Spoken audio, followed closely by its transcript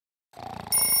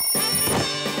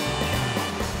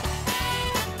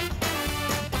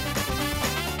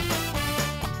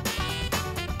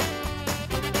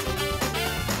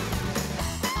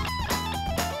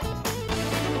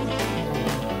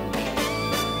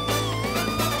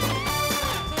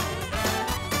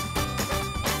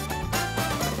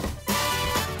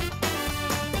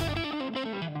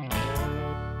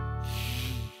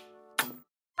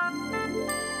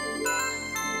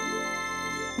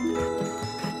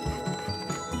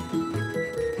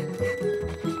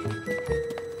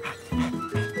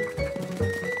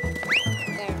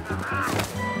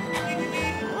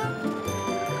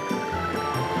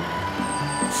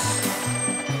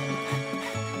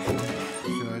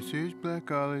sausage,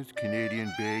 black olives,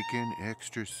 Canadian bacon,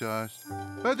 extra sauce.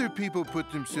 Other people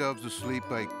put themselves to sleep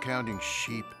by counting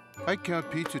sheep. I count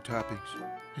pizza toppings.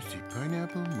 Let's see,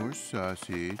 pineapple, more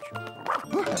sausage.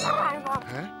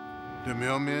 Huh? The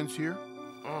mailman's here?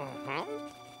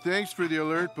 Thanks for the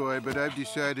alert, boy, but I've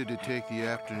decided to take the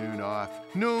afternoon off.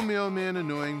 No mailman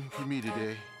annoying for me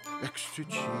today. Extra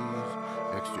cheese,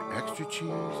 extra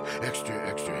cheese,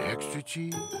 extra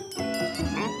cheese.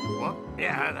 What?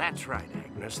 Yeah, that's right,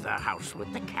 Agnes, the house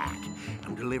with the cat.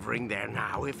 I'm delivering there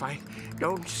now. If I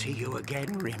don't see you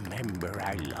again, remember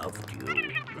I loved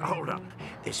you. Hold on.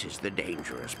 This is the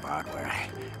dangerous part where I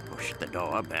push the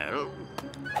doorbell.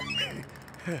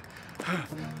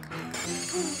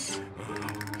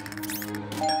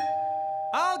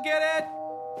 I'll get it!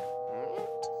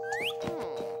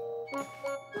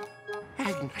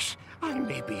 Agnes, I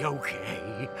may be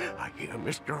okay. I hear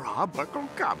Mr. Arbuckle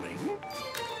coming.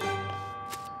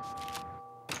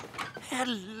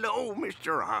 Hello,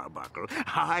 Mr. Arbuckle.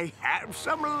 I have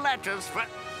some letters for...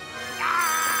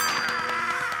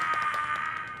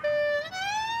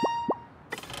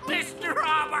 Mr.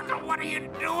 Arbuckle, what are you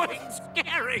doing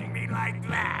scaring me like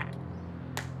that?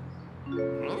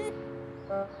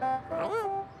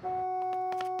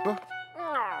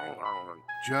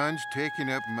 John's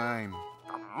taking up mime.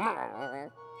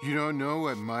 You don't know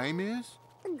what mime is?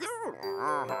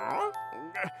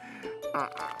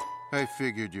 I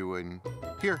figured you wouldn't.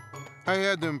 Here, I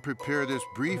had them prepare this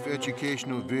brief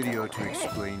educational video to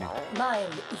explain it.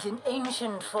 Mime is an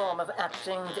ancient form of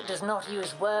acting that does not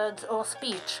use words or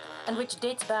speech, and which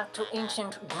dates back to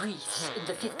ancient Greece in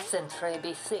the 5th century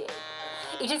BC.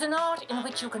 It is an art in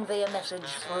which you convey a message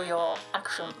through your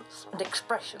actions and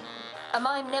expression. A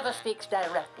mime never speaks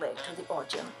directly to the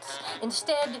audience.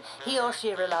 Instead, he or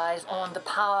she relies on the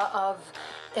power of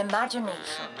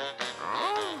imagination.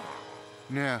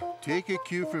 Now, take a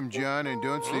cue from John and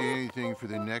don't say anything for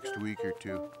the next week or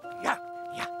two. Yeah.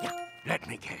 Let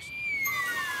me guess.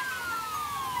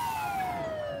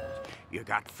 You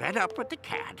got fed up with the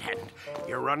cat and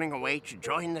you're running away to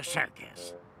join the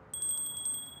circus.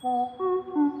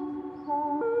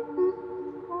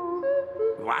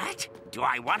 What? Do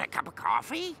I want a cup of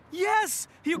coffee? Yes!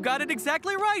 You got it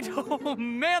exactly right! Oh,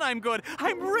 man, I'm good!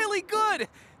 I'm really good!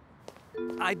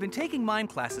 I've been taking mime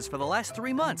classes for the last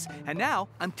 3 months, and now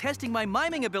I'm testing my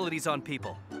miming abilities on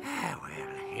people. Well,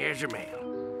 here's your mail.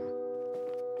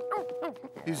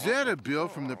 Is that a bill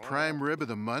from the Prime Rib of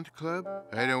the Month Club?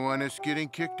 I don't want us getting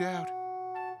kicked out.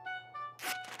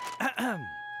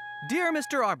 Dear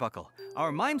Mr. Arbuckle,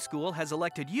 our mime school has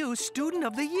elected you Student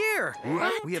of the Year.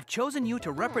 What? We have chosen you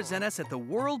to represent us at the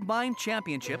World Mime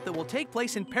Championship that will take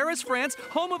place in Paris, France,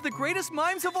 home of the greatest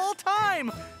mimes of all time.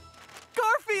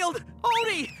 Garfield!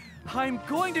 Odie! I'm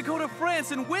going to go to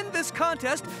France and win this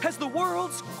contest as the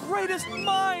world's greatest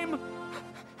mime!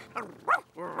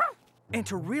 And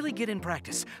to really get in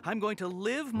practice, I'm going to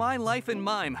live my life in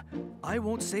mime. I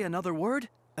won't say another word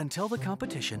until the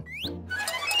competition.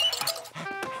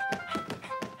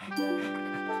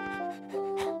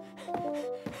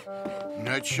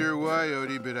 Not sure why,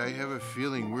 Odie, but I have a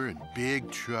feeling we're in big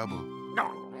trouble.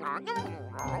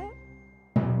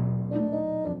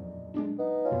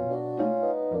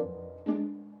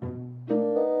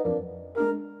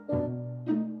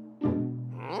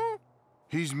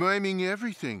 He's miming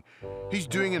everything. He's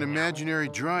doing an imaginary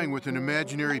drawing with an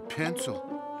imaginary pencil.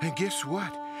 And guess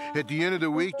what? At the end of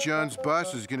the week, John's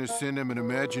boss is going to send him an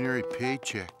imaginary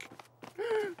paycheck.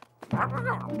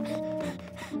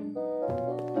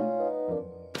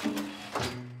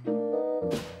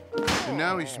 And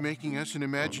now he's making us an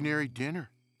imaginary dinner.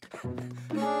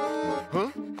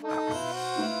 Huh?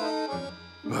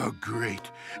 Oh, great.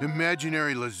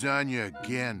 Imaginary lasagna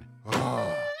again.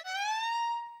 Oh.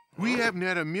 We haven't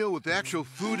had a meal with actual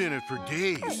food in it for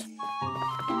days.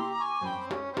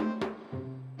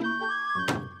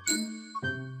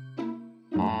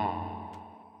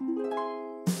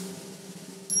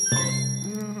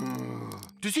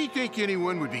 Does he think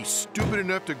anyone would be stupid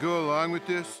enough to go along with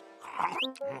this?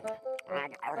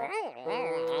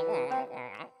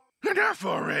 Enough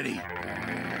already!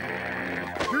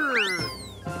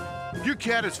 Your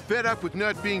cat is fed up with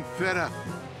not being fed up.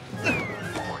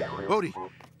 Odie,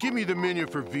 give me the menu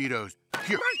for vetoes.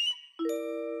 Here.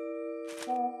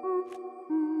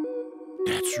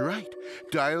 That's right.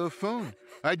 Dial a phone.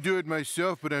 I'd do it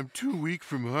myself, but I'm too weak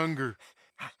from hunger.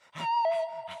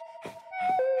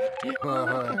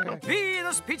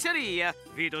 Vito's Pizzeria.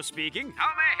 Vito speaking.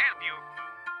 How may I help you?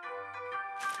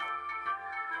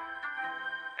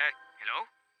 Hello?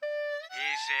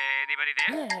 Is anybody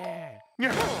there?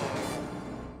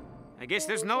 I guess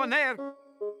there's no one there.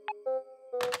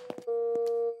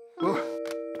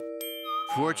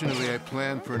 Fortunately, I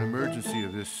planned for an emergency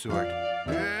of this sort.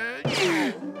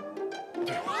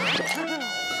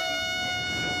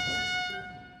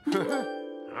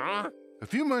 A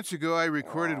few months ago, I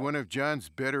recorded one of John's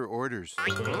better orders.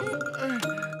 Vito's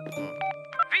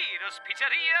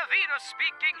Pizzeria, Vito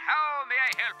speaking. How may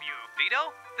I help you?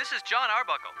 Vito, this is John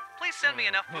Arbuckle. Please send me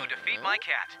enough food to feed my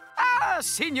cat. Ah,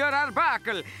 Senor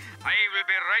Arbuckle. I will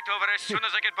be right over as soon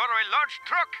as I can borrow a large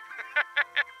truck.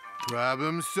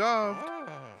 Problem solved.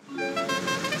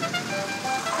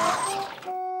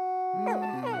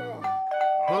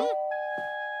 Huh?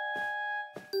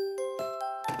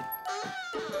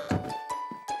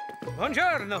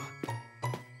 Buongiorno.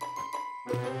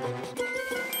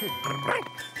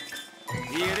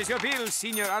 Here is your bill,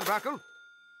 Senor Arbuckle.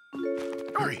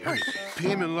 Hurry, hurry. Pay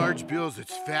him in large bills.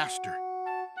 It's faster.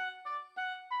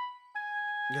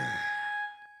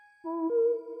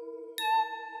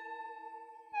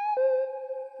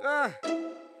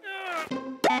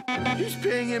 He's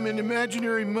paying him in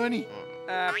imaginary money.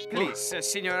 Please,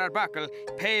 Senor Arbuckle,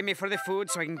 pay me for the food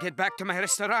so I can get back to my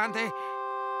restaurant.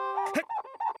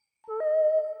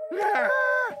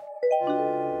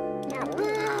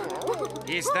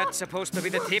 Is that supposed to be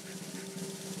the tip?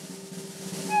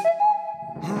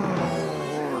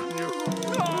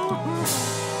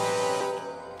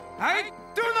 I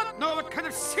do not know what kind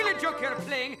of silly joke you're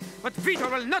playing, but Vito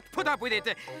will not put up with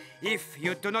it. If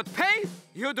you do not pay,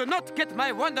 you do not get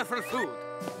my wonderful food.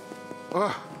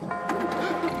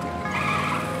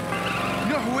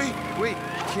 No, wait.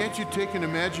 Can't you take an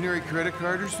imaginary credit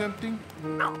card or something?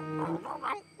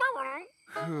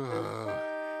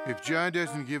 If John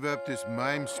doesn't give up this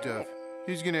mime stuff,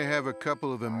 he's gonna have a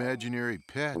couple of imaginary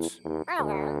pets.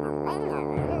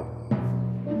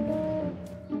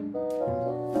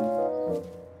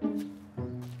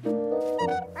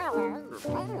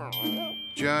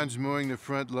 John's mowing the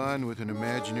front lawn with an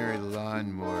imaginary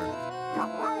lawnmower.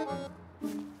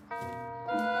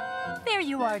 There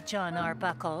you are, John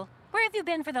Arbuckle. Where have you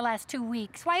been for the last 2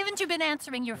 weeks? Why haven't you been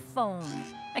answering your phone?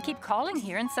 I keep calling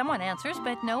here and someone answers,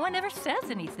 but no one ever says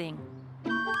anything.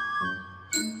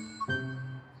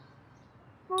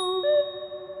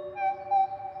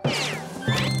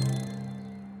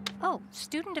 Oh,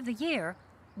 Student of the Year?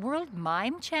 World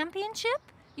Mime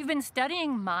Championship? You've been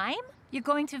studying mime? You're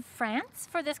going to France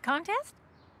for this contest?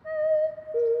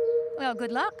 Well,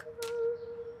 good luck.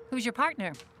 Who's your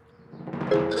partner?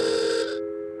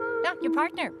 No, your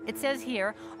partner. It says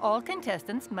here, all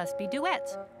contestants must be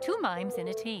duets. 2 mimes in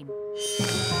a team.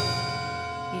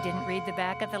 You didn't read the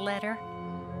back of the letter?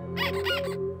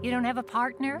 You don't have a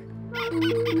partner?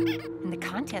 And the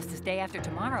contest is day after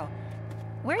tomorrow.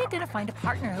 Where are you going to find a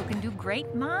partner who can do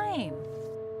great mime?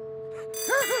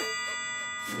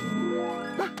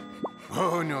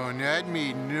 Oh, no, not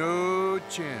me. No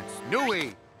chance. No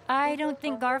way. I don't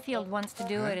think Garfield wants to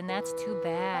do it, and that's too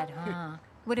bad, huh?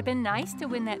 Would have been nice to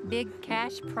win that big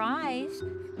cash prize.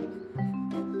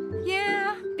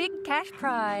 Yeah, big cash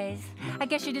prize. I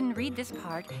guess you didn't read this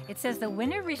part. It says the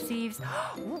winner receives...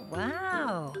 Oh,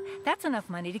 wow. That's enough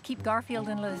money to keep Garfield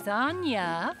in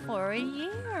lasagna for a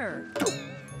year.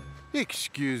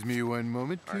 Excuse me one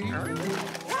moment, please.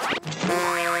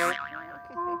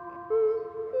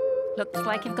 Looks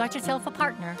like you've got yourself a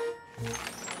partner.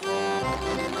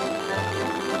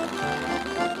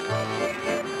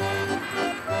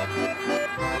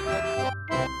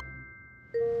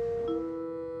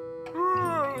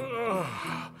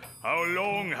 How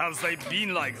long have they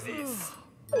been like this?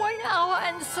 1 hour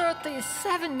and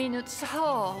 37 minutes.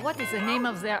 Oh, what is the name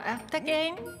of their act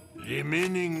again? The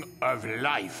meaning of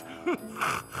life.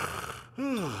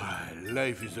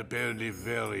 Life is apparently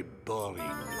very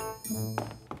boring.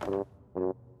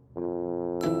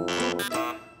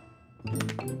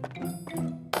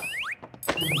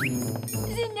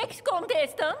 The next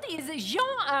contestant is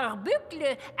Jean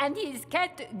Arbuckle and his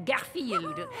cat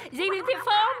Garfield. They will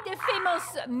perform the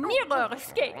famous mirror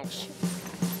sketch.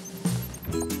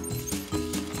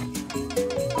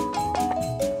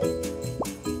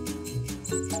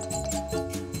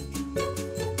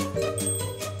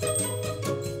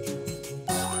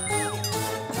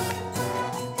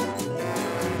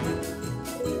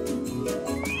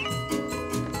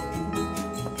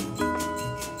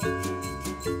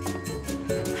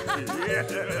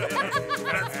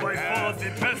 That's by far the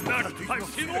best act I've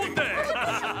seen all day.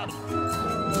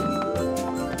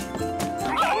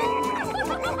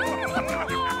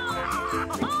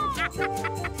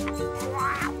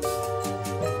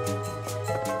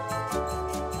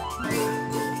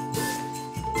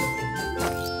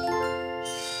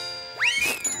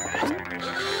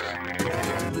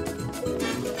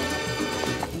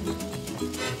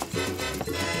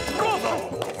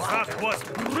 was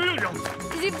brilliant.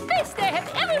 The best I have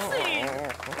ever seen.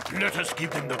 Let us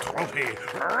give him the trophy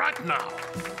right now.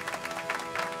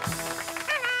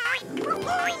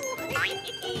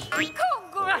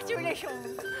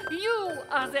 Congratulations! You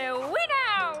are the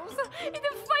winners!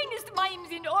 The finest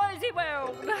mimes in all the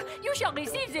world! You shall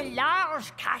receive the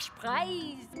large cash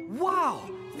prize! Wow!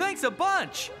 Thanks a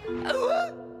bunch!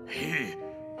 He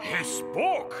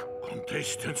spoke.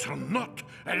 Contestants are not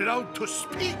allowed to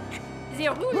speak. The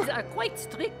rules are quite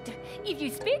strict. If you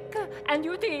speak, and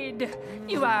you did,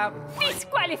 you are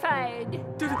disqualified!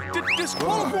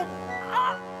 Disqualified?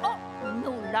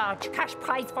 No large cash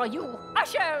prize for you.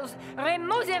 Ushers,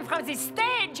 remove them from the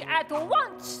stage at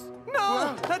once!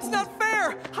 No, that's not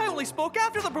fair! I only spoke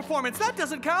after the performance. That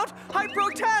doesn't count. I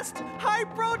protest! I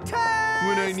protest!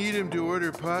 When I need him to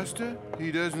order pasta,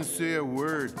 he doesn't say a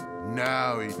word.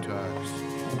 Now he talks.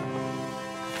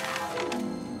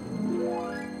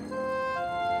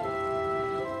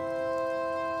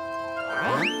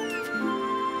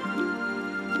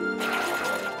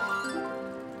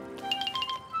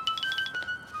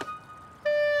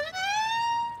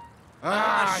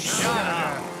 Shut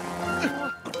up!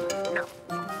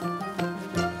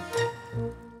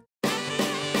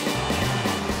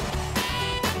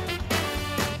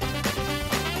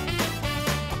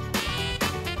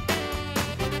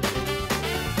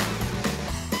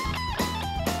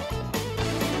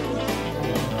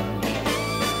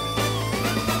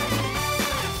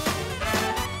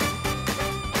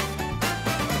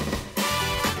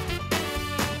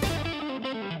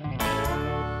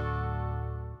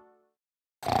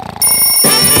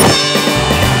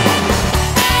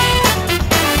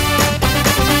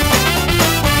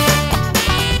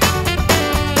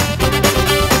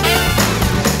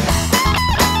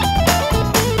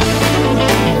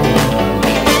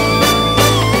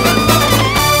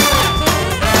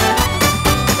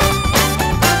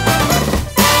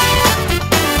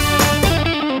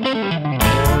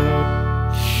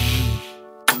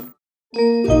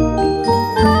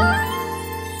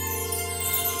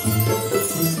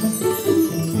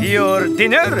 Your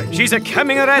dinner? She's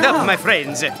coming right up, my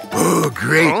friends. Oh,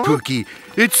 great, Pookie.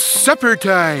 It's supper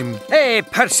time. A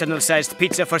personal-sized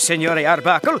pizza for Signore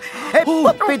Arbuckle. A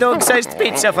puppy dog-sized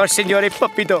pizza for Signore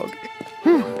Puppy Dog.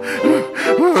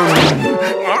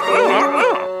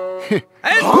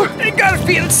 And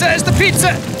Garfield-sized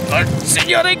pizza for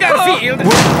Signore Garfield.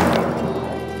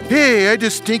 Hey, I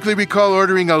distinctly recall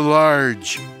ordering a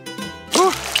large.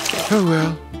 Oh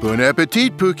well. Bon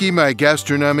appetit, Pookie, my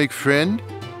gastronomic friend.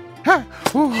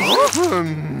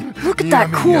 Look at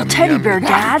that cool teddy bear,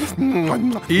 Dad.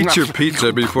 Eat your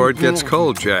pizza before it gets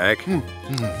cold, Jack.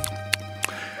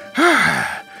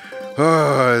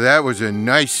 Oh, that was a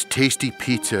nice, tasty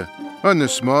pizza. On the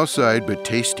small side, but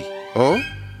tasty. Oh?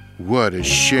 What a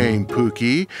shame,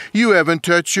 Pookie. You haven't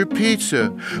touched your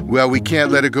pizza. Well, we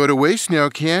can't let it go to waste now,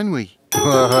 can we?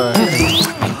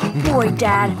 Boy,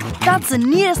 Dad, that's the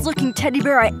neatest looking teddy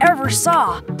bear I ever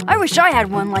saw. I wish I had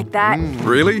one like that.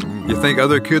 Really? You think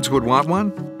other kids would want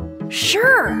one?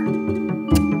 Sure.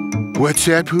 What's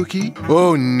that, Pookie?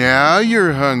 Oh, now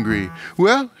you're hungry.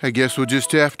 Well, I guess we'll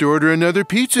just have to order another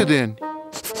pizza then.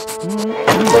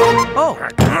 Oh.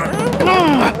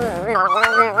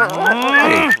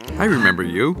 Hey, I remember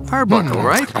you. Arbuckle,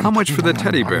 right? How much for the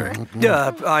teddy bear?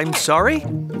 I'm sorry?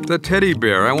 The teddy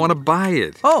bear. I want to buy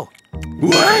it. Oh.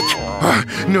 What?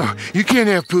 No, you can't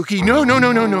have Pookie. No.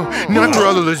 Not for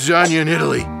all the lasagna in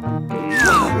Italy.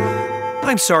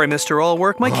 I'm sorry, Mr.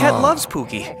 Allwork. My cat loves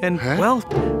Pookie. And, well,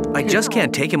 I just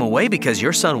can't take him away because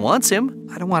your son wants him.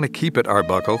 I don't want to keep it,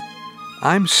 Arbuckle.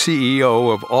 I'm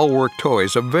CEO of Allwork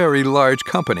Toys, a very large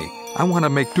company. I want to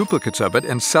make duplicates of it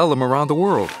and sell them around the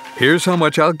world. Here's how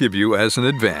much I'll give you as an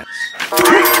advance.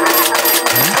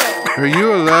 Are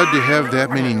you allowed to have that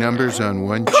many numbers on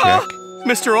one check?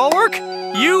 Mr. Allwork,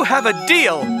 you have a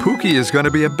deal. Pookie is going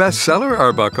to be a bestseller,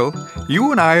 Arbuckle.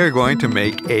 You and I are going to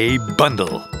make a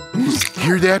bundle.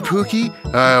 Hear that, Pookie?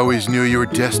 I always knew you were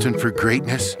destined for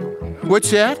greatness. What's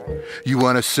that? You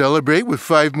want to celebrate with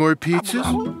 5 more pizzas?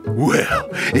 Well,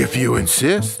 if you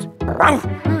insist.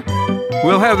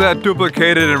 We'll have that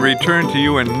duplicated and returned to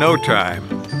you in no time.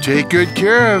 Take good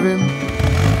care of him.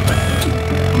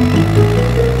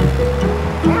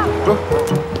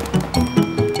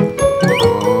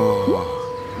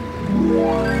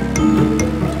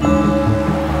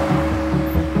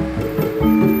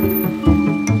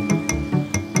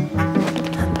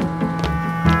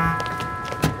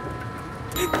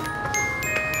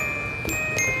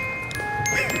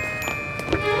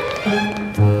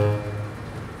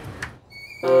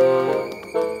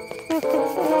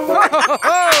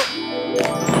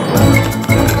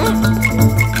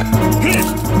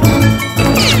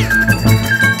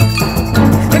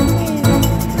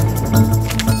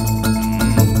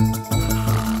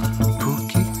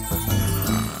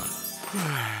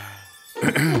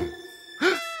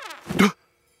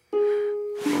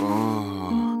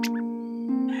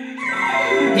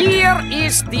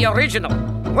 Just the original.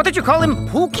 What did you call him,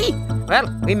 Pookie? Well,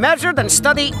 we measured and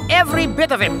studied every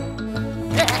bit of him.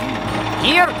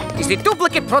 Here is the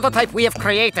duplicate prototype we have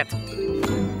created.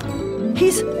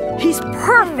 He's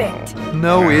perfect.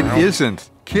 No, it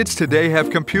isn't. Kids today have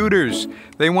computers.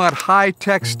 They want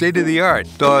high-tech, state-of-the-art.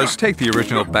 Dawes, take the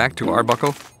original back to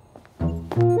Arbuckle.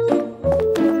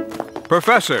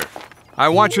 Professor, I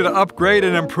want you to upgrade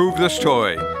and improve this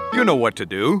toy. You know what to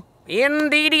do.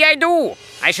 Indeedy I do.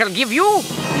 I shall give you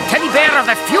the teddy bear of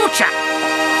the future.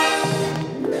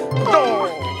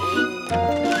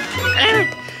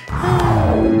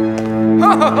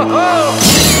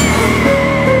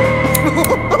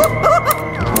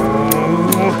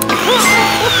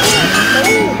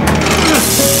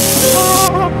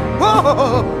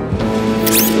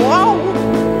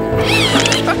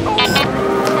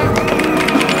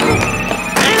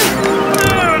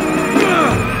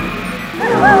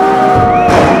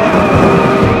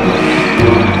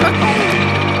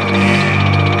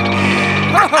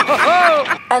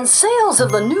 And sales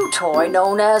of the new toy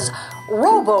known as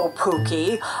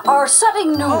Robo-Pookie are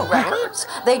setting new records.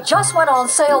 They just went on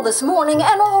sale this morning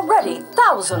and already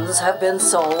thousands have been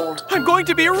sold. I'm going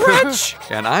to be rich!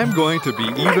 And I'm going to be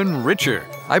even richer.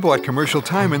 I bought commercial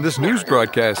time in this news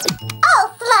broadcast.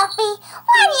 Oh, Fluffy,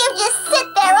 why do you just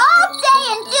sit there all day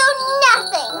and do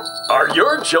nothing? Are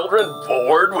your children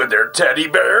bored with their teddy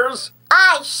bears?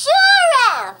 I sure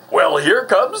am. Well, here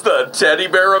comes the teddy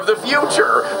bear of the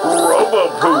future,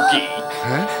 Robo-Pookie.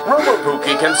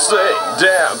 Robo-Pookie can sing,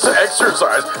 dance,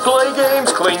 exercise, play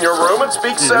games, clean your room, and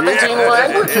speak 17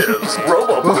 languages.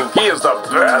 Robo-Pookie is the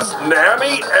best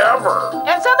nanny ever.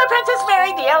 And so the princess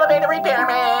married the elevator repairman,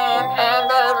 and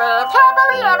they lived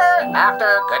happily ever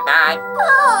after. Good night.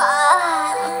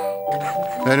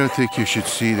 I don't think you should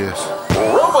see this.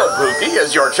 Robo-Pookie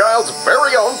is your child's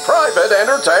very own private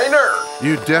entertainer.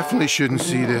 You definitely shouldn't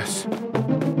see this.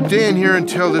 Stay in here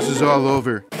until this is all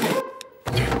over.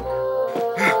 To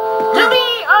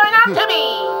be or not to be?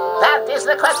 That is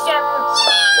the question.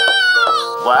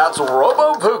 That's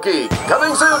Robo-Pookie,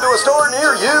 coming soon to a store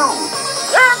near you.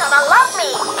 You're gonna love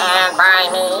me and buy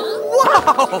me.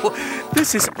 Wow!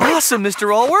 This is awesome,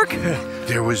 Mr. Allwork.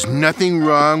 There was nothing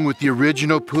wrong with the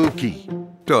original Pookie.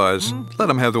 Dawes, let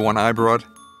him have the one I brought.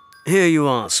 Here you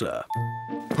are, sir.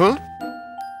 Huh?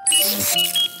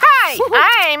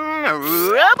 Hi, I'm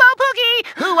Robo-Pookie.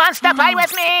 Who wants to play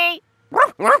with me?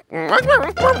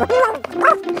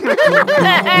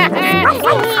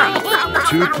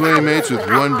 Two playmates with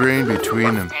one brain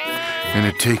between them. And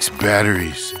it takes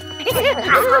batteries.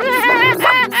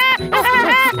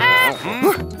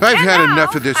 I've had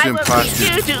enough of this imposter. I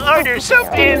will need you to order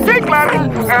soup and big money.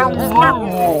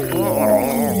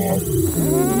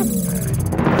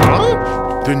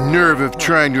 The nerve of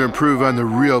trying to improve on the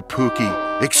real Pookie.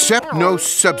 Accept no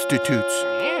substitutes.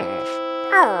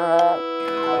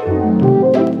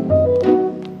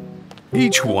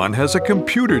 Each one has a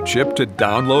computer chip to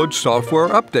download software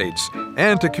updates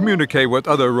and to communicate with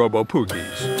other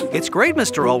Robo-Pookies. It's great,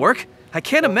 Mr. Allwork. I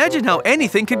can't imagine how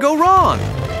anything could go wrong.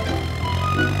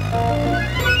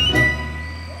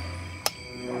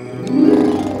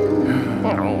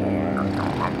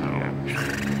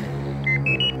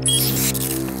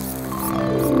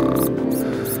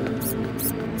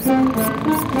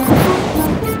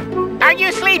 Are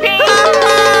you sleeping?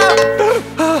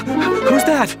 Who's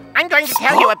that? I'm going to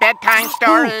tell you a bedtime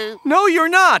story. No, you're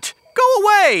not. Go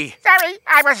away. Sorry,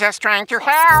 I was just trying to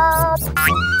help.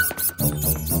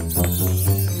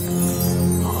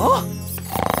 Huh?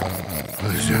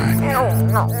 What is that?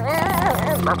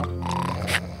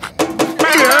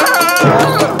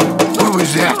 What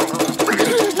was that?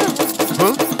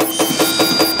 Huh?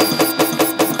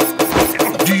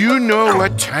 Do you know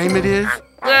what time it is?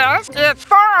 Yes, it's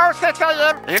 4:06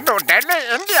 a.m. in New Delhi,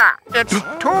 India. It's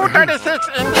 2:36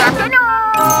 in the afternoon.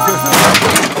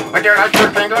 Would you like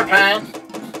your finger paint?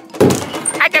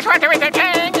 I just want to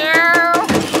entertain you.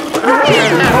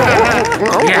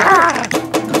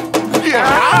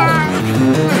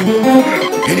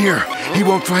 In here. He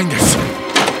won't find us.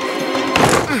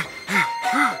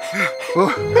 Oh.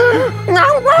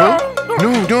 Huh?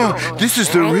 No. This is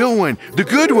the real one. The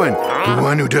good one. The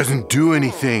one who doesn't do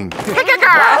anything. Pick a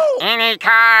card. Any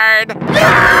card.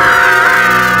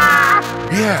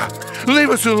 Yeah. Leave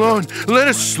us alone. Let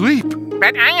us sleep.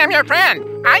 But I am your friend.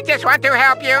 I just want to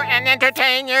help you and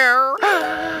entertain you.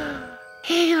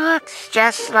 He looks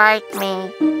just like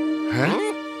me. Huh?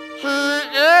 He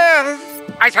is.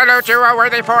 I salute you, O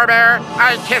worthy forebear.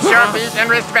 I kiss your feet in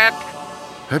respect.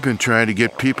 I've been trying to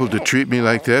get people to treat me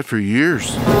like that for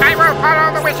years. I will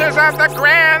follow the wishes of the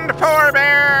grand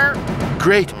forebear.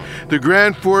 Great. The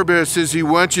Grand Forebear says he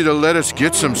wants you to let us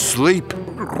get some sleep.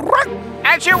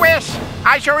 As you wish.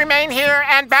 I shall remain here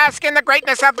and bask in the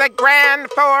greatness of the Grand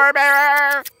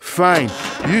Forebearer. Fine.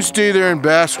 You stay there and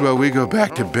bask while we go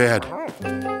back to bed.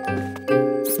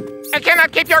 I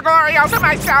cannot keep your glory all to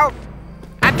myself.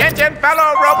 Attention,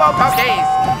 fellow Robo-Pokies.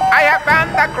 I have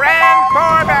found the Grand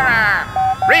Forebearer.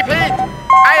 Repeat,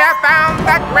 I have found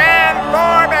the Grand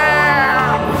Forebearer.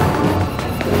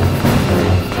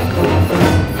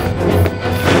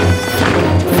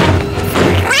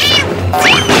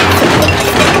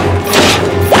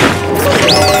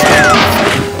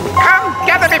 Come,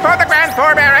 gather before the Grand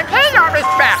Forebearer and pay your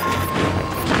respect.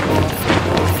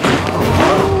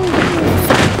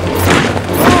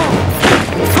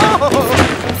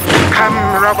 Come,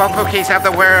 Robo-Pookies of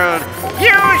the world.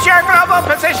 Use your global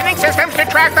positioning systems to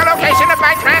track the location of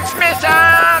my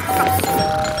transmission.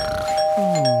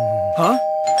 Huh?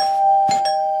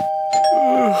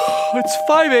 It's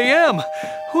 5 a.m.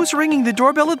 Who's ringing the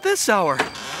doorbell at this hour? We are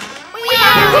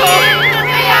here to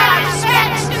pay our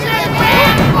respects to the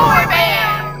Grand Forebear.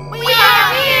 We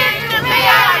are here to pay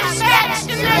our respects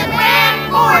to the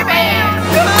Grand Forebear.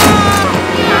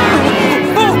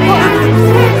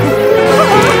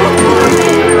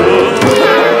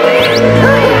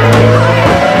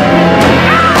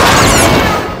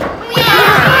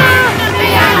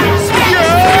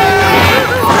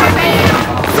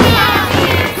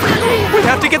 We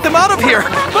have to get them out of here.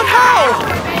 But how?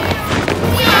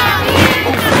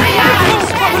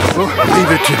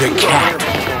 Leave it to the cat.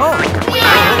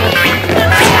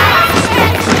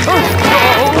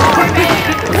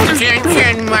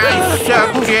 Attention, my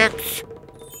subjects.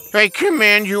 I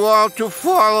command you all to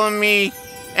follow me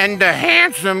and the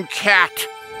handsome cat.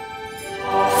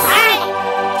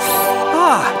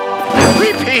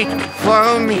 Repeat,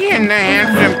 follow me and the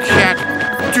handsome cat.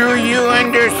 Do you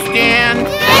understand?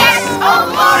 Yes, oh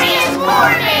glorious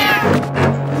Forebear!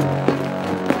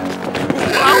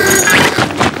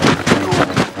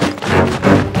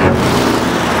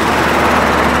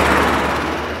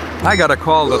 I got a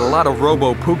call that a lot of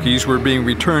Robo-Pookies were being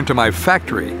returned to my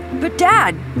factory. But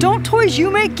Dad, don't toys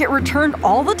you make get returned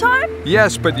all the time?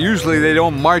 Yes, but usually they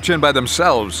don't march in by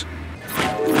themselves.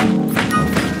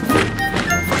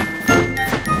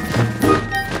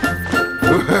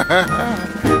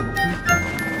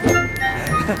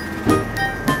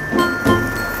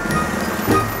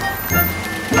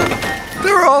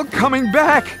 They're all coming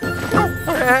back.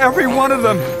 Every one of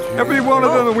them. Every one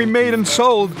of them that we made and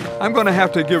sold. I'm going to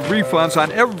have to give refunds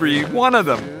on every one of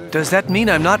them. Does that mean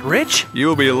I'm not rich?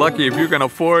 You'll be lucky if you can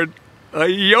afford a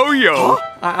yo-yo.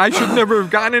 I should never have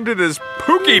gotten into this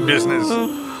Pookie business.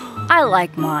 I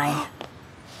like mine.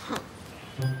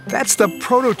 That's the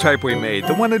prototype we made,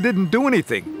 the one that didn't do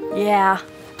anything. Yeah,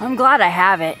 I'm glad I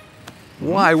have it.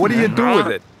 Why? What do you do with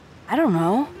it? I don't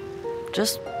know.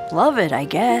 Just love it, I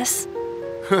guess.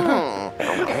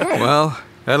 Well,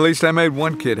 at least I made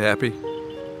one kid happy.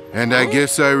 And I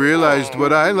guess I realized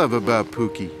what I love about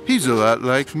Pookie. He's a lot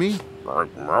like me.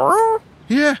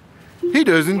 Yeah, he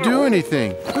doesn't do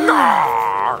anything.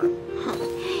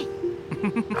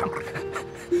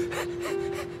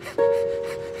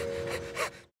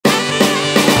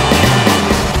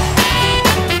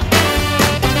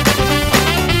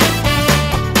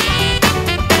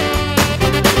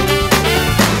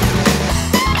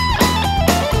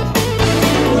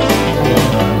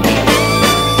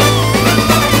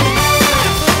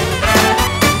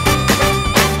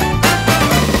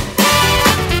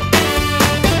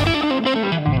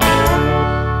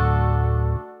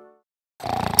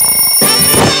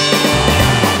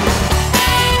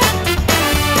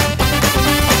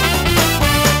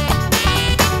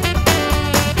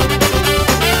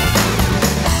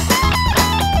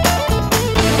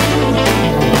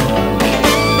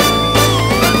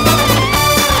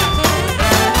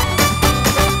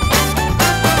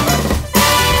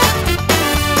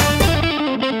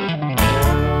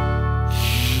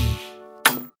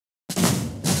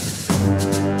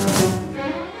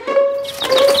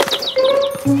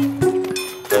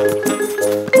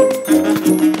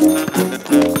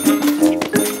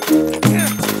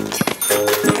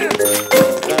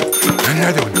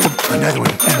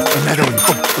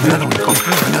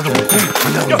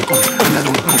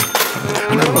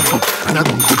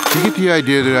 You get the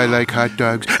idea that I like hot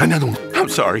dogs? Another one. I'm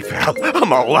sorry, pal.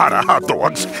 I'm all out of hot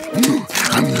dogs.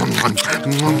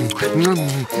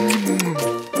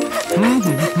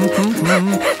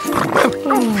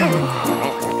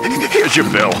 Here's your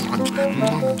bill.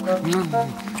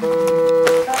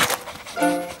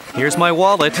 Here's my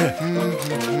wallet.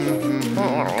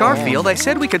 Garfield, I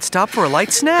said we could stop for a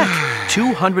light snack.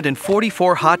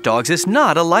 244 hot dogs is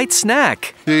not a light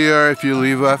snack. They are if you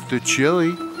leave off the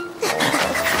chili.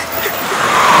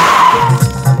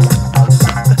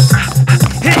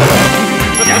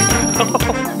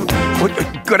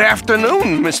 Good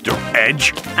afternoon, Mr.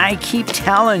 Edge. I keep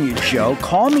telling you, Joe,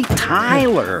 call me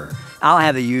Tyler. I'll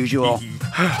have the usual.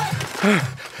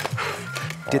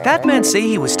 Did that man say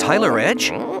he was Tyler Edge?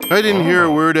 I didn't hear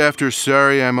a word after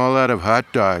sorry I'm all out of hot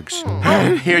dogs.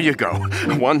 Here you go.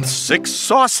 1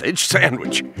 6-sausage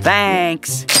sandwich.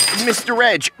 Thanks. Mr.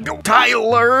 Edge,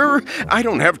 Tyler, I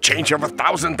don't have change of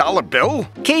 $1,000 bill.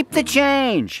 Keep the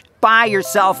change. Buy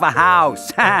yourself a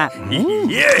house. Yeah.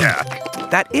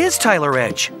 That is Tyler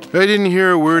Edge. I didn't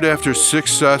hear a word after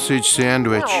 6-sausage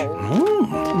sandwich.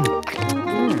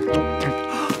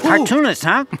 Cartoonist,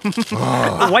 huh?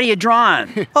 What are you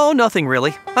drawing? Oh, nothing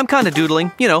really. I'm kind of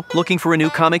doodling, you know, looking for a new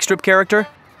comic strip character.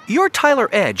 You're Tyler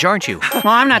Edge, aren't you? Well,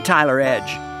 I'm not Tyler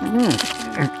Edge.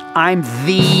 I'm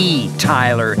the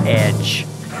Tyler Edge.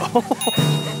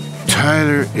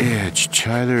 Tyler Edge,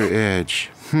 Tyler Edge.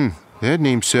 That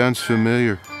name sounds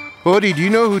familiar. Odie, do you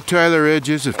know who Tyler Edge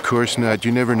is? Of course not.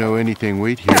 You never know anything.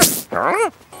 Wait here.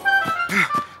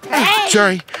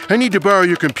 Sorry, I need to borrow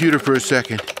your computer for a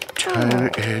second.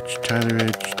 Tyler Edge, Tyler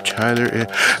Edge, Tyler Edge.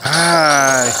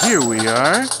 Ah, here we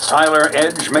are. Tyler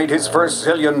Edge made his first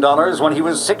 $1 zillion when he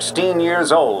was 16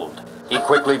 years old. He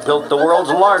quickly built the world's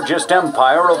largest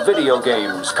empire of video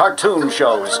games, cartoon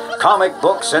shows, comic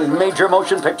books, and major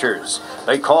motion pictures.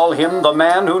 They call him the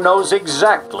man who knows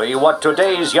exactly what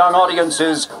today's young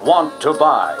audiences want to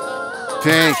buy.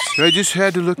 Thanks. I just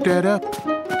had to look that up.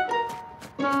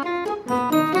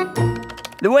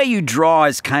 The way you draw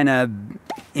is kind of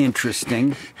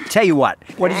interesting. Tell you what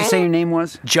did you say your name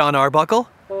was? John Arbuckle?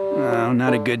 Oh,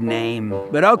 not a good name.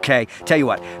 But okay, tell you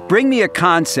what, bring me a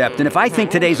concept, and if I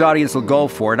think today's audience will go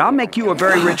for it, I'll make you a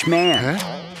very rich man.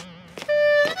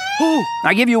 Huh?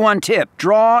 I'll give you one tip.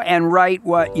 Draw and write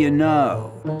what you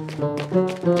know.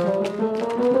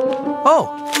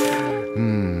 Oh.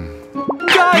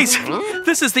 Guys,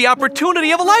 this is the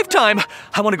opportunity of a lifetime.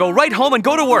 I want to go right home and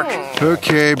go to work.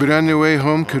 Okay, but on the way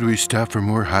home, could we stop for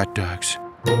more hot dogs?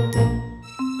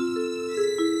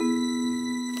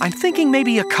 I'm thinking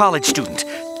maybe a college student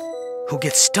who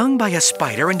gets stung by a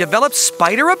spider and develops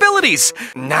spider abilities.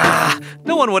 Nah,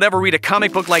 no one would ever read a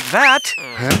comic book like that.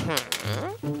 Huh?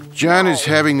 John is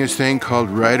having this thing called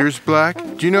writer's block.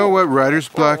 Do you know what writer's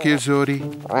block is, Odie?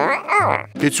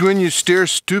 It's when you stare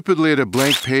stupidly at a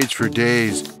blank page for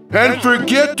days and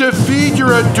forget to feed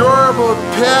your adorable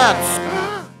pets.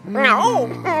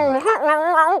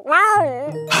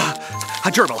 A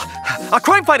gerbil. A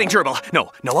crime-fighting gerbil.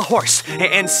 No, a horse.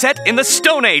 And set in the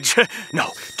Stone Age.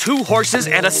 No, 2 horses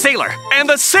and a sailor. And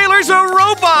the sailor's a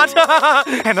robot.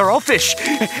 And they're all fish.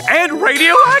 And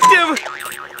radioactive.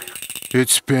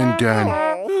 It's been done.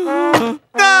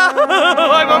 I'm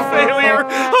a failure.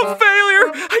 A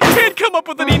failure. I can't come up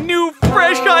with any new,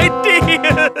 fresh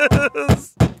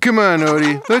ideas. Come on,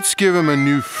 Odie. Let's give him a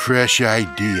new, fresh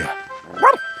idea.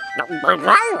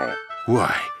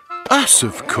 Why? Us,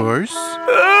 of course. I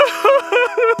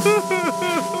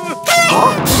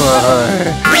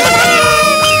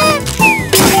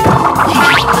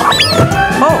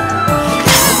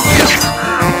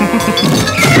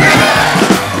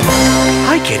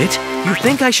get it. You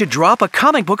think I should draw up a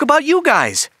comic book about you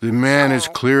guys. The man is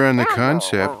clear on the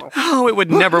concept. Oh, it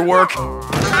would never work.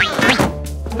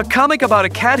 A comic about a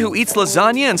cat who eats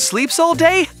lasagna and sleeps all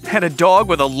day? And a dog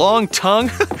with a long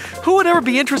tongue? Who would ever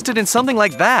be interested in something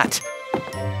like that?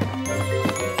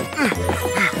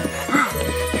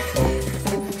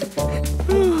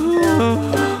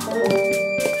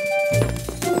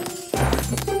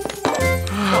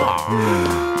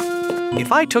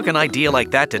 If I took an idea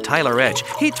like that to Tyler Edge,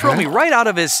 he'd throw me right out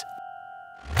of his...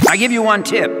 I give you one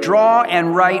tip. Draw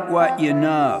and write what you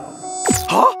know.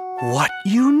 Huh? What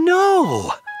you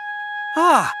know?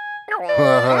 Ah.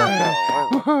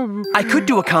 I could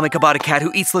do a comic about a cat who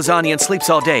eats lasagna and sleeps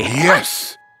all day.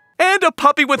 Yes. And a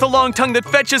puppy with a long tongue that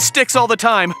fetches sticks all the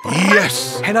time.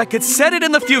 Yes. And I could set it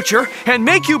in the future and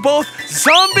make you both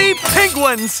zombie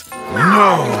penguins.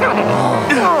 No.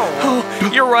 Oh,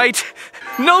 you're right.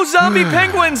 No zombie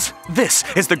penguins. This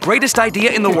is the greatest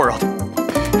idea in the world.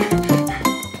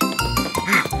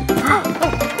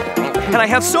 And I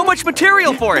have so much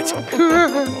material for it.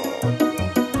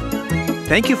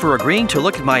 Thank you for agreeing to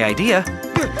look at my idea.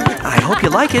 I hope you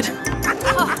like it.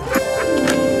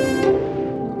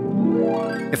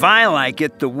 If I like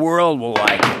it, the world will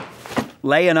like it.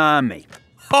 Lay it on me.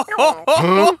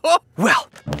 Well,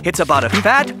 it's about a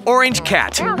fat orange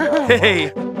cat.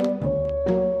 Hey.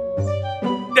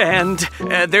 And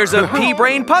there's a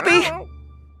pea-brain puppy.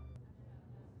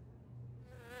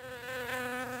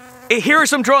 Here are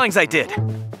some drawings I did.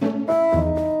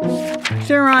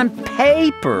 They're on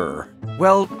paper.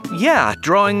 Well, yeah,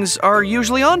 drawings are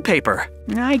usually on paper.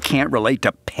 I can't relate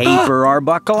to paper,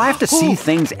 Arbuckle. I have to see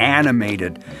things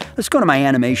animated. Let's go to my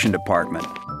animation department.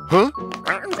 Huh?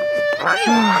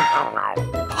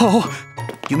 Oh,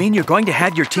 you mean you're going to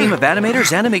have your team of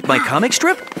animators animate my comic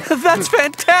strip? That's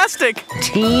fantastic!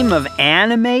 Team of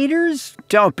animators?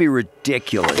 Don't be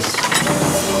ridiculous.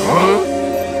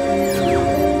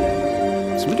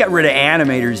 So we got rid of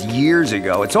animators years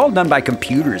ago. It's all done by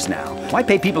computers now. Why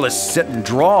pay people to sit and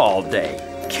draw all day?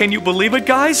 Can you believe it,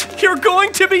 guys? You're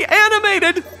going to be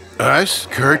animated! Us?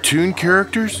 Cartoon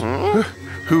characters?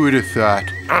 Who would have thought?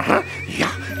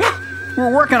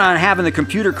 We're working on having the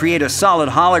computer create a solid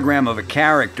hologram of a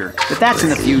character, but that's in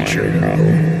the future.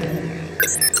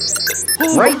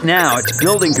 Right now, it's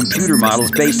building computer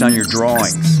models based on your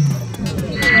drawings.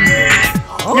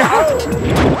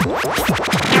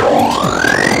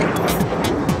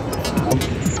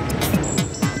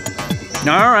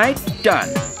 All right, done.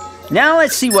 Now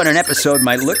let's see what an episode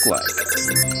might look like.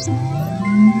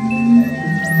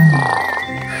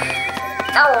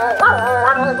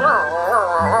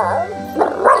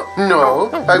 No,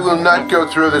 I will not go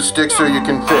through the stick so you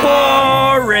can fit.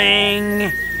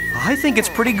 Boring! I think it's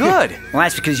pretty good. Well,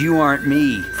 that's because you aren't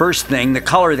me. First thing, the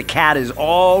color of the cat is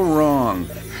all wrong.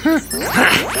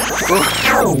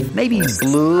 Maybe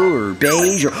blue or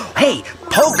beige or... Hey,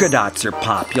 polka dots are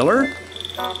popular.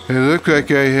 I look like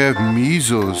I have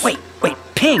measles. Wait,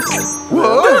 pink.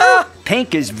 What?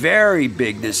 Pink is very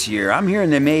big this year. I'm hearing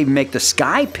they may even make the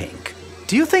sky pink.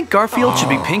 Do you think Garfield should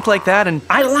be pink like that? And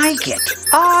I like it.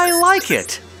 I like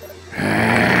it.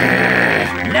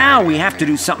 Now we have to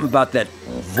do something about that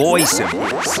voice of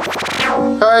his.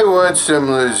 I want some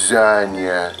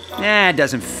lasagna. It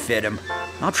doesn't fit him.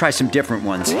 I'll try some different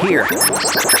ones. Here.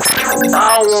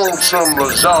 I want some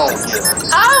lasagna.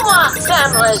 I want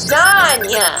some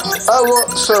lasagna. I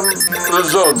want some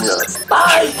lasagna.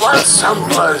 I want some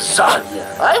lasagna.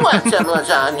 I want some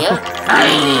lasagna.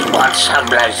 I want some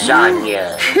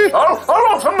lasagna.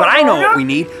 But I know what we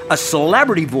need. A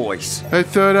celebrity voice. I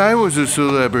thought I was a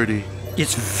celebrity.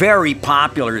 It's very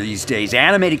popular these days.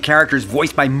 Animated characters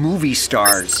voiced by movie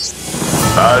stars.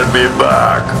 I'll be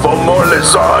back for more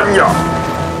lasagna.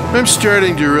 I'm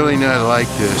starting to really not like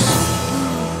this.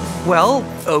 Well,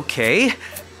 okay.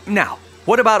 Now,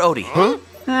 what about Odie? Huh?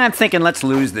 I'm thinking let's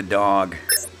lose the dog.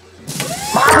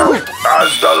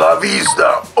 Hasta la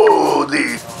vista,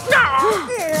 Odie.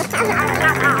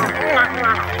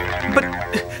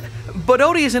 But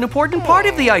Odie is an important part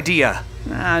of the idea.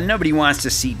 Nobody wants to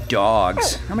see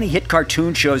dogs. How many hit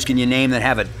cartoon shows can you name that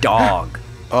have a dog?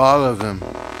 All of them.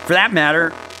 For that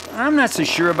matter, I'm not so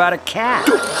sure about a cat.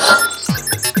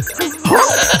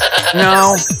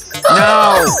 No,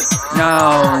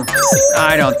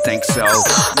 I don't think so.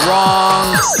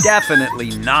 Wrong, definitely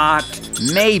not.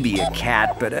 Maybe a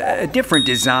cat, but a different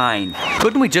design.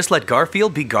 Couldn't we just let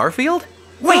Garfield be Garfield?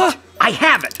 Wait, I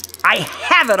have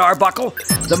it, Arbuckle.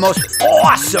 The most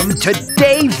awesome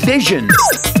Today Vision.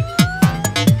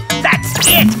 That's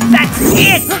it.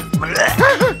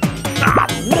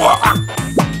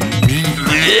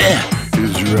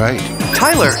 Is right.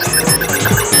 Tyler,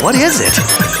 what is it?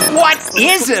 What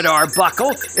is it,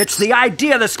 Arbuckle? It's the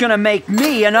idea that's gonna make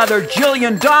me another $1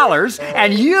 jillion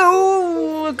and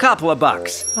you a couple of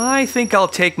bucks. I think I'll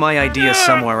take my idea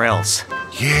somewhere else.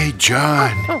 Yay,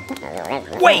 John.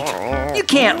 Wait, you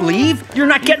can't leave. You're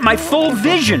not getting my full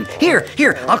vision. Here,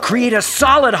 I'll create a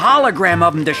solid hologram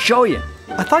of him to show you.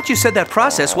 I thought you said that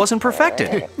process wasn't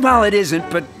perfected. Well, it isn't,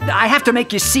 but I have to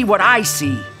make you see what I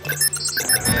see.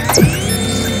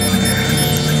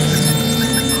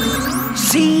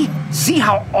 See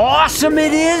how awesome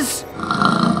it is?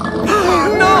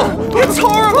 No, it's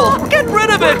horrible. Get rid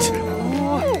of it.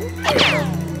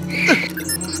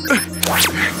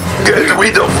 Get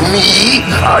rid of me,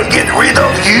 I get rid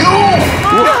of you.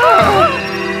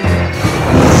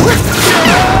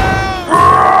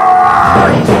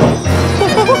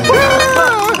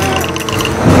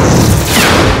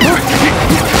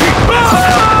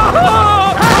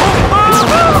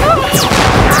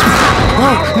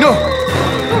 No!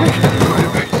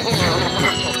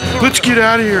 Let's get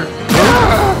out of here.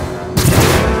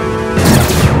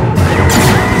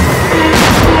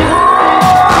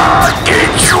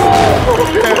 Get you!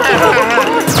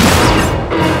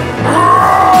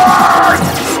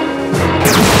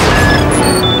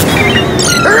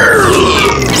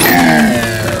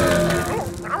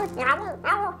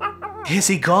 Is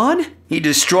he gone? He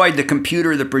destroyed the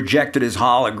computer that projected his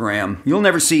hologram. You'll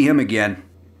never see him again.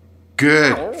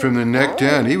 Good. From the neck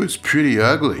down, he was pretty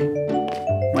ugly.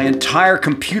 My entire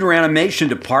computer animation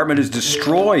department is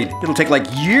destroyed. It'll take like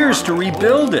years to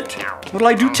rebuild it. What'll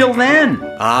I do till then?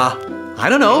 I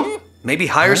don't know. Maybe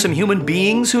hire some human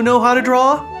beings who know how to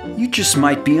draw? You just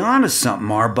might be onto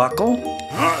something, Arbuckle.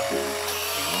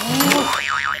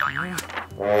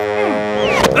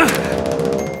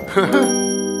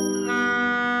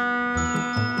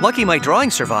 Lucky my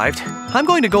drawing survived. I'm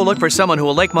going to go look for someone who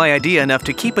will like my idea enough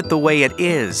to keep it the way it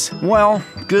is. Well,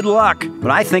 good luck,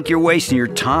 but I think you're wasting your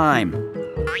time.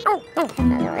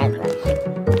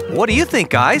 What do you think,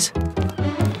 guys?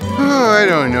 Oh, I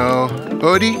don't know.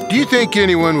 Odie, do you think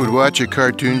anyone would watch a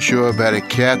cartoon show about a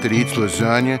cat that eats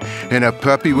lasagna and a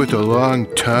puppy with a long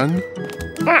tongue?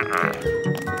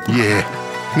 Yeah,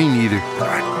 me neither.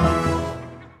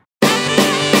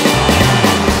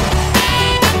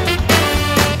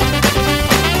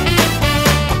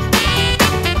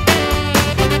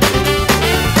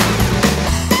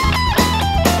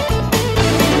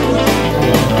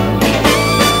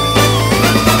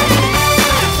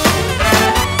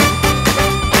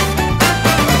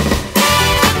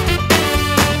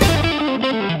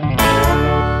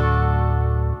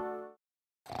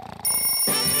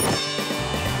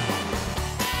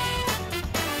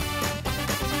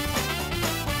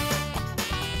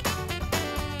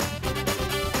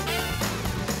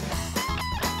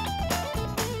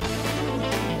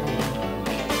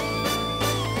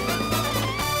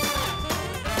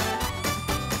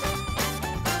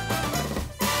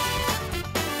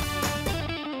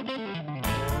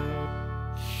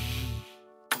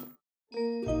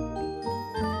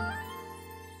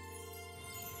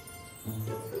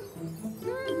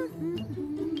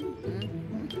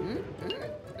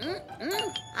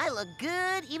 I look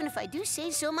good, even if I do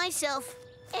say so myself.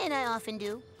 And I often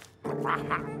do.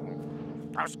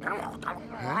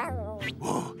 Huh?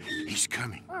 Whoa, he's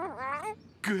coming.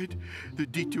 Good. The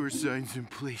detour sign's in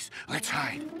place. Let's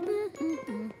hide.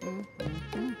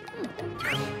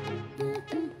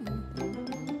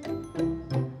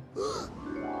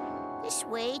 This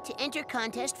way to enter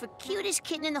contest for cutest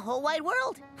kitten in the whole wide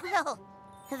world. Well,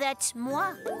 that's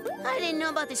moi. I didn't know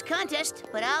about this contest,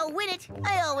 but I'll win it.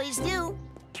 I always do.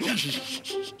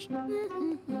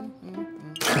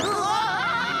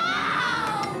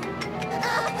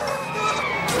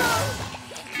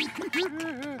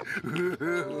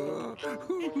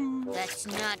 That's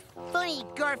not funny,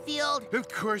 Garfield. Of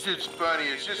course it's funny.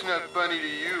 It's just not funny to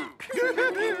you.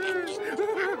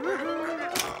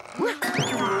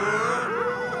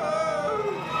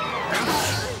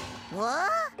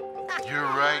 What? You're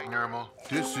right, Normal.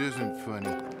 This isn't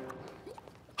funny.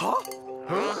 Huh?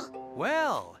 Huh?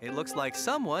 Well, it looks like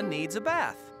someone needs a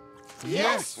bath.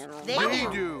 Yes, they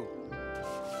do.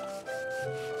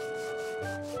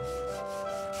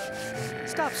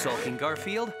 Stop sulking,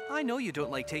 Garfield. I know you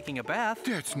don't like taking a bath.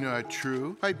 That's not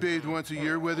true. I bathe once a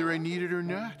year whether I need it or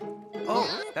not. Oh,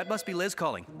 that must be Liz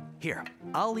calling. Here,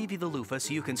 I'll leave you the loofah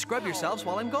so you can scrub yourselves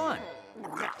while I'm gone.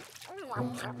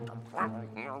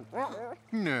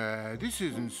 Nah, this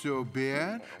isn't so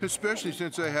bad, especially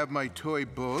since I have my toy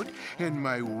boat and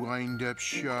my wind-up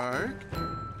shark.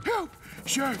 Help!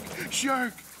 Shark!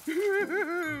 Shark!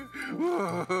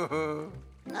 Whoa.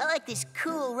 I like this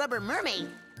cool rubber mermaid.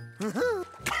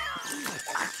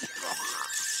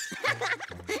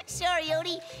 Sorry,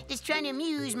 Odie. Just trying to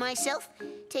amuse myself.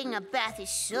 Taking a bath is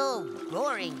so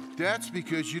boring. That's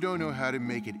because you don't know how to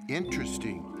make it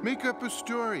interesting. Make up a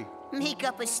story. Make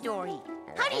up a story.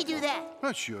 How do you do that?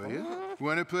 I'll show you.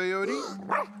 Want to play, Odie?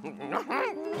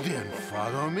 Then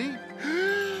follow me.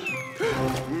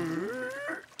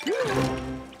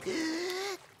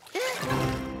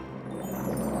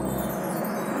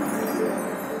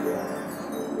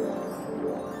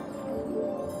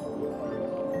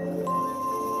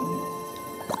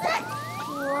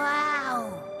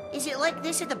 Wow. Is it like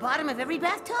this at the bottom of every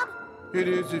bathtub? It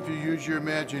is if you use your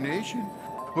imagination.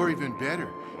 Or even better,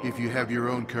 if you have your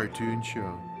own cartoon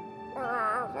show.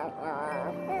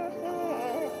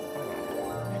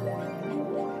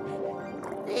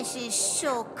 This is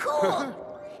so cool.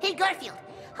 Hey, Garfield,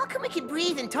 how come we can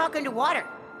breathe and talk underwater?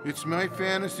 It's my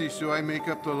fantasy, so I make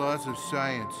up the laws of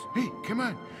science. Hey, come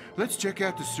on. Let's check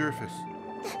out the surface.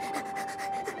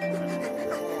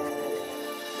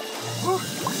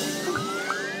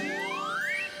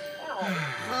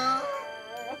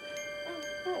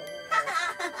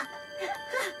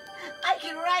 I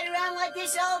can ride around like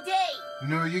this all day.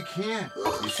 No, you can't.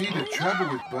 You see, the trouble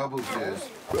with bubbles is,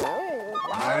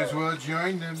 might as well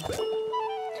join them.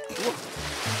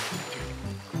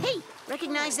 Hey,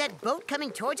 Recognize that boat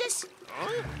coming towards us?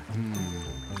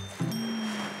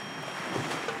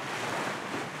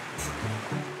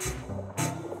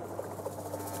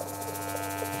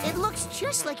 It looks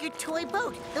just like your toy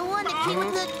boat. The one that came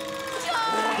with the...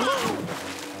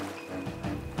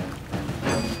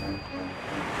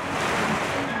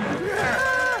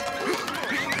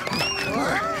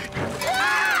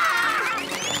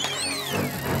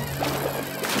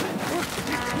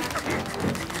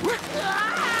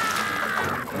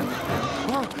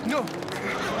 No!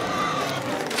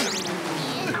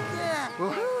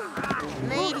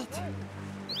 Made it.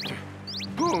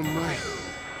 Oh, my.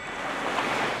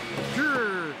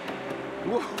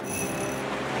 Whoa.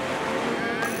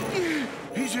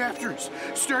 He's after us.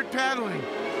 Start paddling.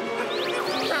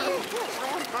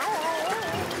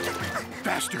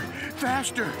 Faster,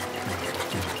 faster.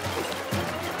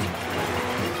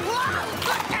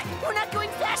 Whoa! We're not going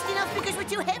fast enough because we're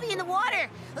too heavy in the water.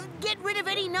 Get rid of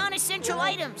any non-essential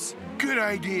items. Good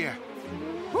idea.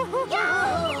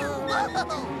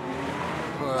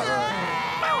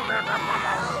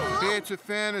 Hey, it's a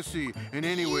fantasy. And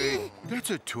anyway, that's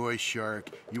a toy shark.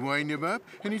 You wind him up,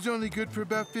 and he's only good for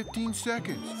about 15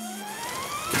 seconds.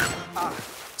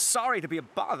 Sorry to be a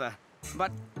bother,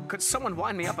 but could someone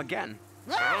wind me up again?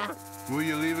 Will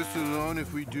you leave us alone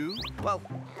if we do? Well,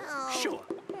 sure.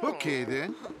 Okay,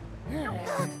 then.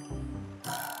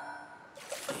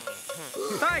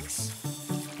 Thanks.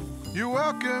 You're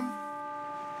welcome.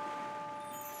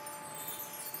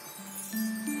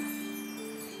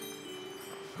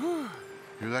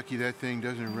 You're lucky that thing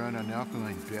doesn't run on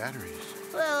alkaline batteries.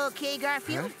 Well, okay,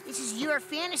 Garfield. This is your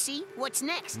fantasy. What's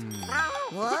next?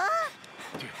 What?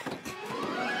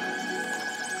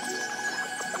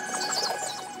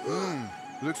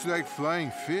 Looks like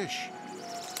flying fish.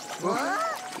 What?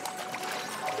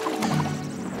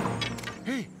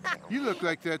 Hey, you look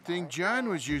like that thing John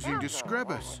was using to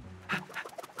scrub us.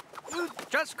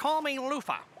 Just call me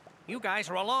Loofah. You guys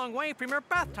are a long way from your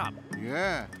bathtub.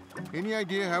 Yeah. Any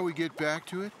idea how we get back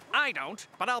to it? I don't,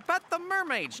 but I'll bet the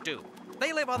mermaids do.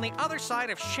 They live on the other side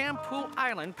of Shampoo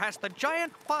Island past the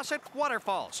giant faucet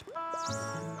waterfalls.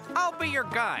 I'll be your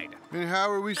guide. And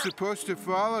how are we supposed to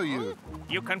follow you?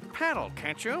 You can paddle,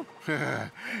 can't you?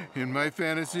 In my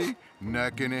fantasy,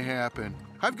 not gonna happen.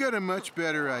 I've got a much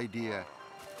better idea.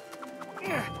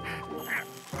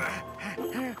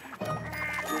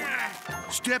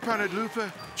 Step on it, Loofah.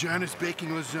 John is baking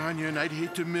lasagna, and I'd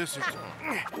hate to miss it.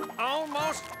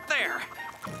 Almost there.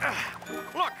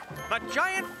 Look, the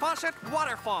giant faucet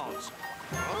waterfalls.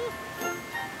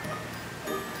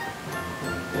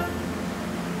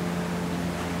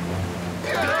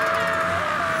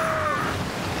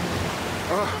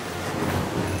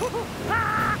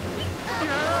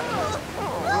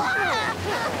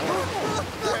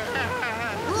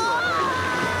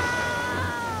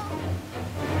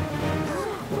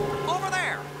 Over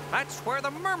there. That's where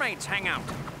the mermaids hang out.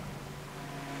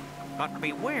 But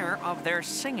beware of their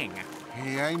singing.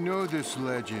 Hey, I know this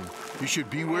legend. You should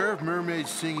beware of mermaids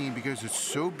singing because it's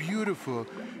so beautiful,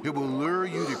 it will lure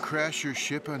you to crash your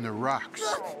ship on the rocks.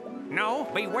 No,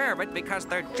 beware of it because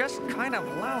they're just kind of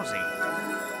lousy.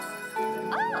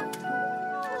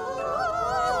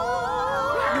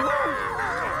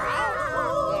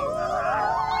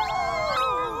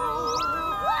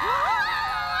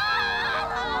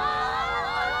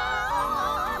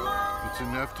 It's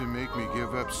enough to make me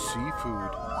give up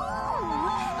seafood.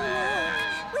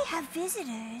 We have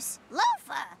visitors.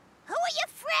 Loofah, who are your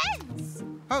friends?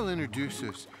 I'll introduce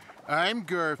us. I'm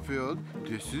Garfield.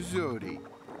 This is Odie.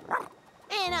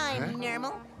 And I'm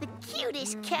Normal, the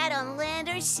cutest cat on land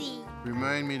or sea.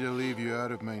 Remind me to leave you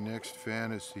out of my next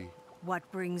fantasy. What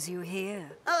brings you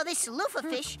here? Oh, this loofah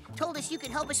fish told us you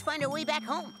could help us find our way back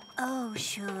home. Oh,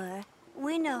 sure.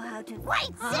 We know how to...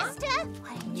 Wait, sister!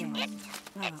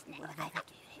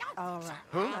 All right.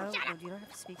 Huh? You don't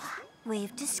have to speak.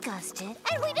 We've discussed it.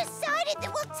 And we decided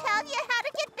that we'll tell you how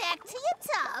to get back to your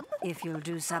tub. If you'll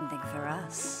do something for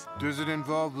us. Does it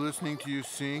involve listening to you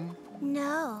sing?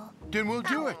 No. Then we'll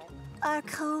do it. Our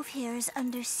cove here is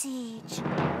under siege.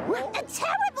 A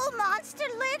terrible monster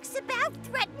lurks about,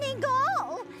 threatening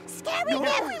all, scaring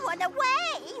everyone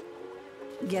away.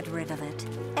 Get rid of it,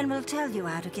 and we'll tell you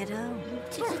how to get home.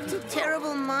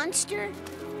 Terrible monster?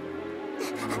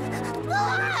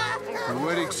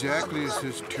 What exactly is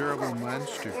this terrible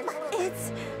monster?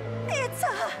 It's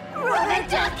a rubber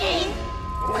ducky!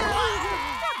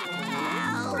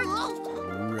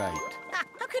 Right.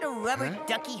 How could a rubber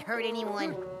ducky hurt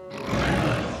anyone?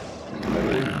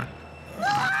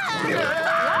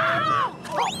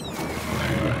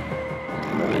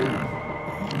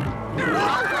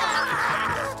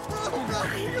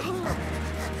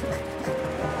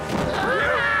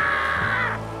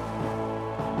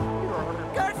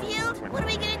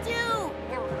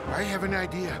 have an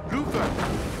idea. Lufa,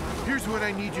 here's what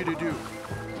I need you to do.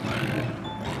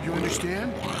 You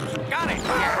understand? Got it!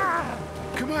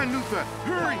 Come on, Lufa,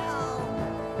 hurry!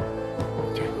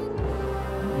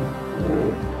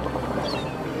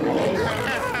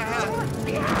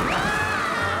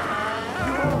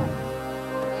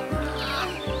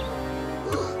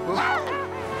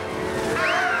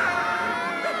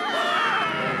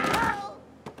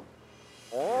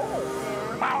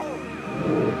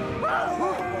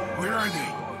 Where are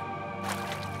they?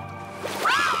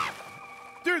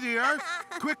 There they are!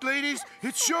 Quick, ladies,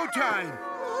 it's showtime!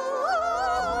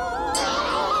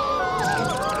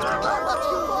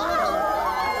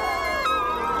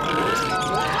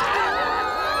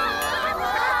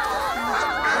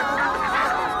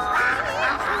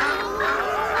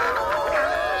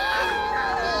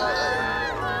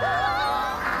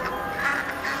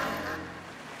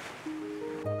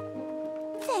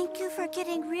 Thank you for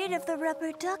getting rid of the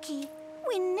rubber ducky.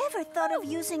 We never thought of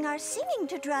using our singing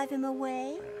to drive him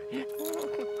away. We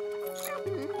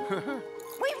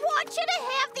want you to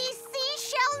have these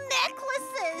seashell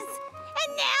necklaces. And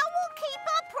now we'll keep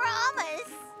our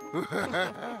promise.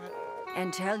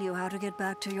 And tell you how to get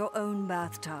back to your own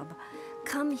bathtub.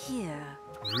 Come here.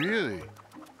 Really?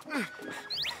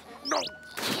 No.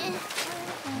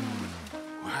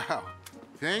 Wow.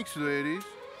 Thanks, ladies.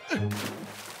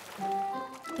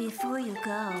 Before you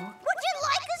go, Would you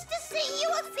like us to sing you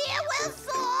a farewell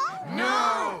song?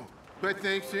 No! But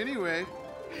thanks anyway.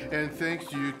 And thanks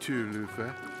to you too,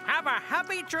 Lufa. Have a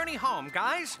happy journey home,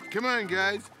 guys. Come on,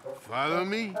 guys. Follow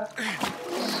me.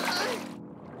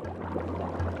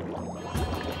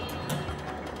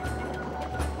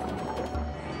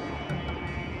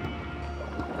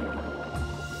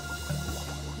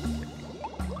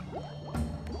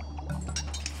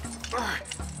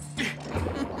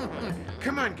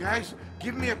 Come on, guys.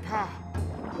 Give me a paw.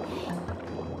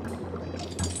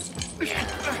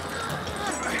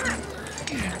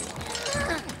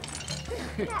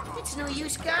 It's no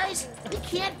use, guys. We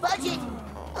can't budge it.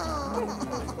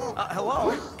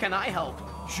 Hello? Can I help?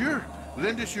 Sure.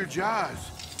 Lend us your jaws.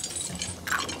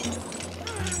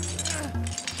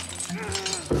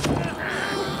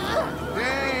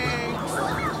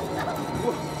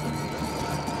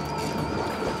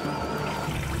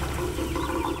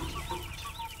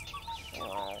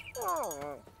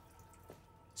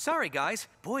 Sorry, guys.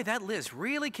 Boy, that Liz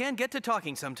really can get to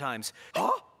talking sometimes. Huh?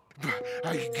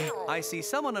 I see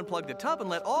someone unplugged the tub and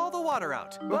let all the water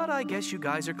out. But I guess you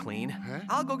guys are clean. Huh?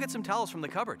 I'll go get some towels from the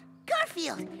cupboard.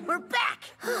 Garfield, we're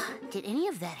back. Did any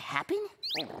of that happen?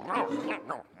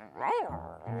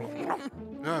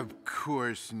 Of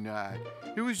course not.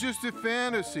 It was just a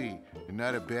fantasy. And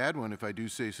not a bad one if I do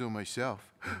say so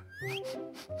myself.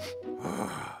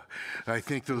 I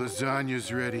think the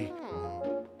lasagna's ready.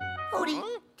 Odie,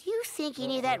 do you think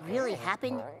any of that really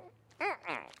happened?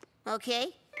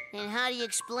 Okay, and how do you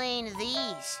explain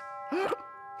these?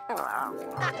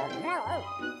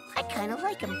 I kind of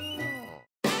like them.